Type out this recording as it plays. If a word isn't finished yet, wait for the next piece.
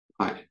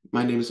Hi,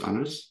 my name is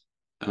Anders,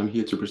 and I'm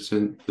here to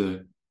present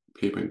the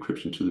paper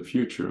Encryption to the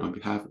Future on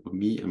behalf of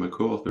me and my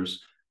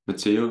co-authors,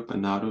 Matteo,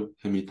 Bernardo,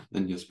 Hamid,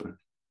 and Jesper.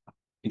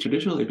 In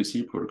traditional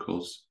ABC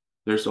protocols,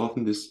 there's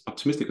often this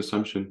optimistic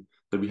assumption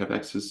that we have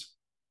access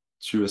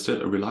to a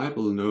set of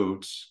reliable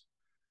nodes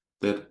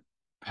that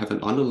have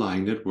an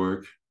underlying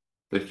network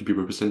that can be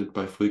represented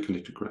by a fully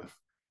connected graph.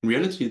 In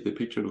reality, the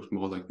picture looks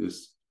more like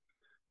this.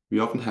 We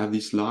often have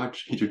these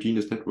large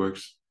heterogeneous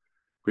networks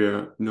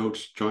where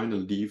nodes join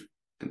and leave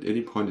at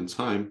any point in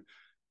time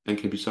and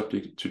can be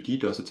subject to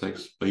DDoS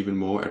attacks or even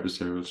more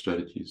adversarial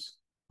strategies.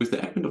 With the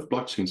advent of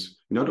blockchains,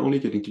 we're not only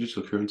getting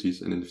digital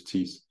currencies and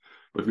NFTs,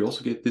 but we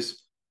also get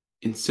this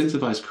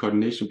incentivized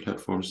coordination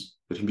platforms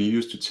that can be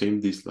used to tame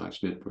these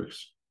large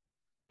networks.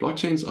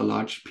 Blockchains are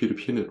large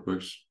peer-to-peer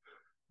networks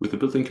with a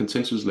built-in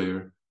consensus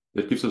layer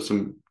that gives us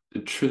some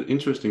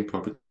interesting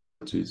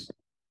properties.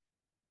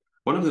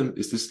 One of them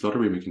is this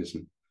lottery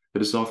mechanism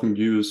that is often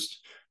used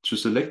to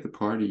select the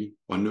party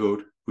or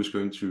node who's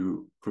going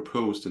to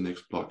propose the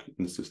next block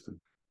in the system.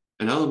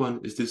 Another one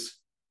is this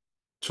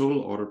total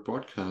order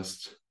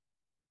broadcast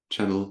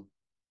channel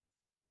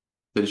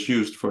that is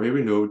used for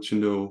every node to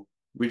know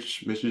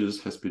which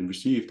messages has been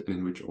received and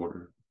in which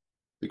order.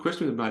 The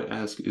question that I might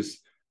ask is,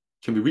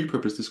 can we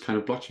repurpose this kind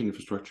of blockchain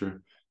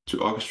infrastructure to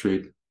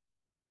orchestrate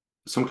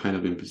some kind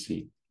of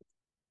MPC?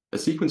 A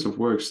sequence of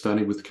work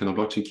starting with can a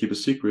blockchain keep a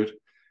secret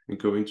and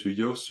going to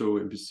Yoso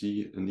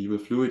MPC and even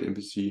Fluid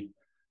MPC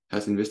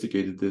has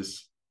investigated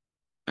this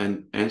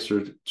and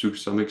answered to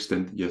some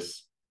extent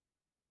yes.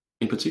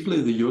 In particular,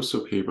 the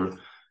Yoso paper,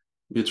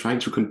 we are trying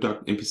to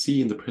conduct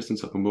MPC in the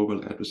presence of a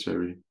mobile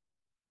adversary.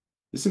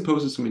 This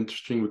imposes some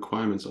interesting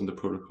requirements on the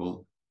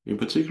protocol. In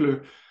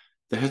particular,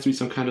 there has to be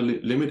some kind of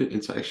limited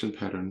interaction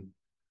pattern,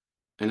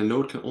 and a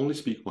node can only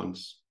speak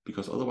once,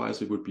 because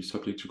otherwise it would be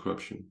subject to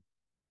corruption.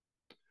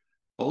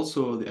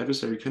 Also, the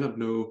adversary cannot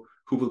know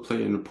who will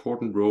play an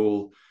important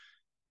role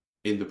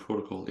in the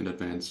protocol in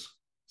advance.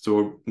 So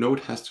a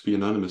node has to be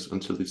anonymous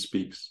until it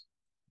speaks.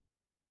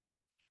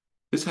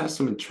 This has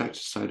some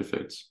attractive side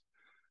effects.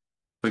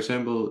 For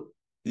example,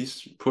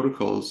 these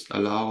protocols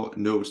allow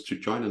nodes to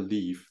join and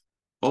leave.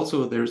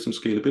 Also, there is some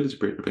scalability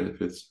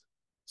benefits.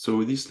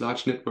 So these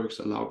large networks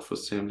allow for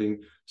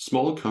sampling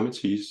small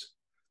committees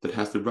that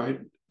has the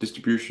right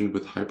distribution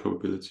with high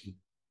probability.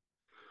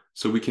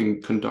 So we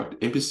can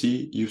conduct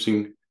MPC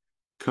using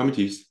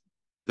committees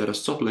that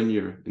are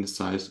sublinear in the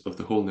size of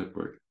the whole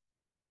network.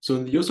 So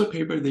in the Yoso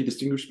paper, they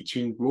distinguish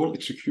between role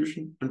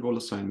execution and role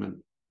assignment.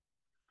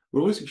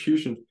 Role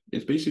execution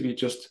is basically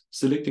just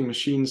selecting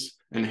machines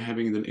and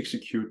having them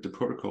execute the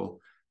protocol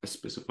as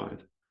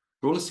specified.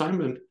 Role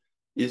assignment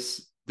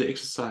is the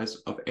exercise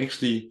of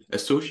actually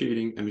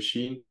associating a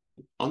machine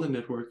on the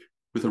network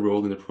with a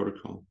role in the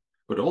protocol,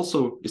 but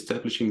also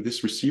establishing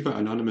this receiver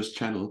anonymous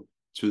channel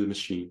to the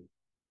machine.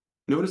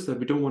 Notice that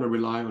we don't want to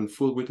rely on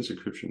full witness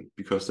encryption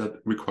because that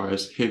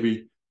requires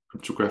heavy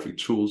cryptographic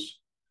tools.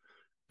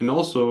 And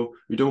also,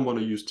 we don't want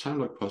to use time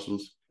lock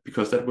puzzles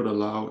because that would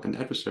allow an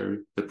adversary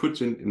that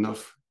puts in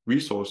enough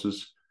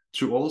resources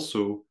to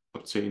also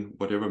obtain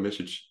whatever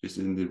message is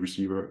in the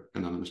receiver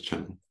anonymous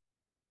channel.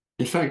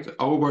 In fact,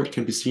 our work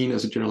can be seen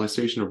as a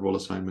generalization of role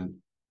assignment.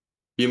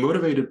 We are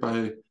motivated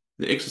by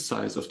the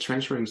exercise of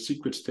transferring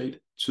secret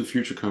state to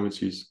future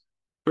committees.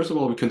 First of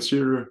all, we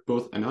consider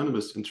both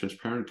anonymous and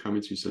transparent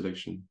committee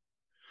selection.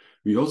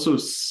 We also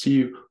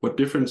see what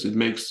difference it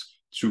makes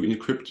to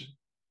encrypt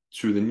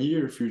to the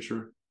near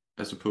future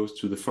as opposed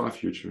to the far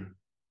future.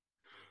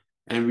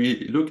 And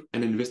we look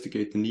and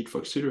investigate the need for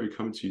auxiliary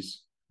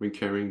committees when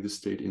carrying this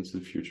state into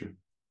the future.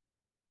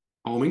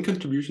 Our main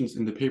contributions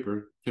in the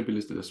paper can be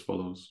listed as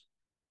follows.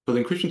 For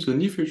the encryption to the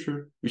near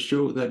future, we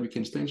show that we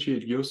can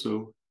instantiate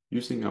Yoso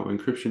using our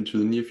encryption to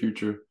the near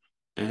future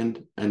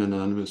and an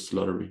anonymous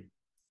lottery.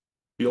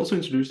 We also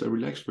introduced a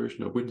relaxed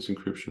version of witness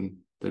encryption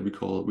that we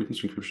call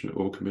witness encryption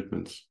over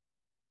commitments.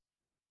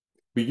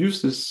 We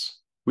use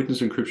this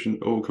witness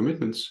encryption over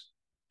commitments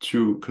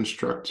to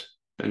construct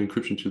an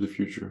encryption to the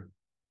future.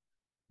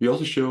 We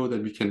also show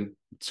that we can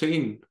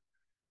obtain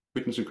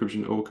witness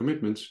encryption over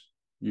commitments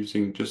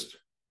using just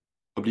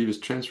oblivious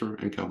transfer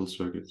and coupled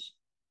circuits.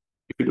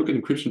 If we look at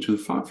encryption to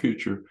the far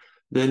future,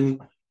 then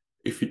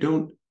if we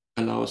don't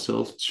allow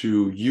ourselves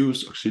to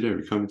use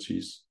auxiliary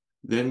committees,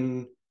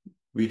 then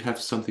we have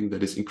something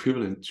that is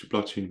equivalent to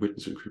blockchain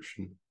witness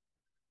encryption.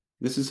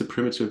 This is a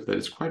primitive that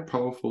is quite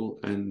powerful,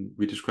 and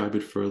we describe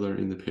it further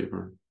in the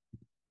paper.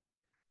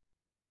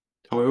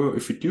 However,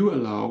 if we do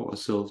allow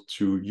ourselves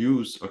to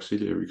use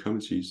auxiliary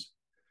committees,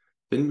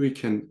 then we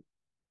can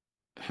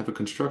have a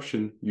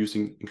construction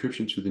using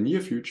encryption to the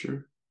near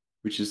future,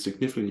 which is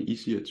significantly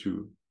easier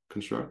to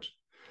construct,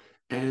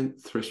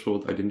 and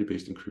threshold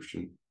identity-based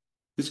encryption.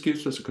 This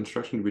gives us a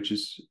construction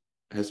which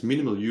has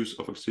minimal use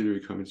of auxiliary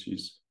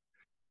committees.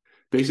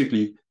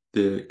 Basically,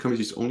 the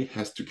committees only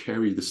has to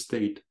carry the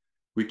state,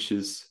 which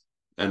is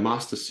a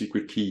master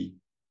secret key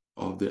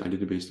of the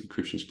identity-based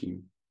encryption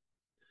scheme.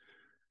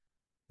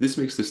 This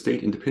makes the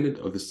state independent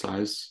of the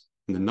size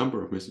and the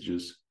number of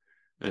messages,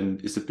 and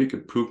is a big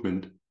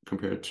improvement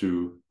compared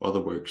to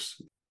other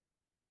works.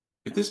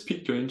 If this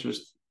piqued your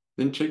interest,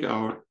 then check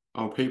out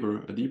our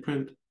paper, A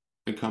Deprint,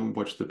 and come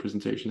watch the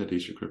presentation at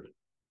Asiacrypt.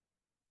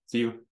 See you.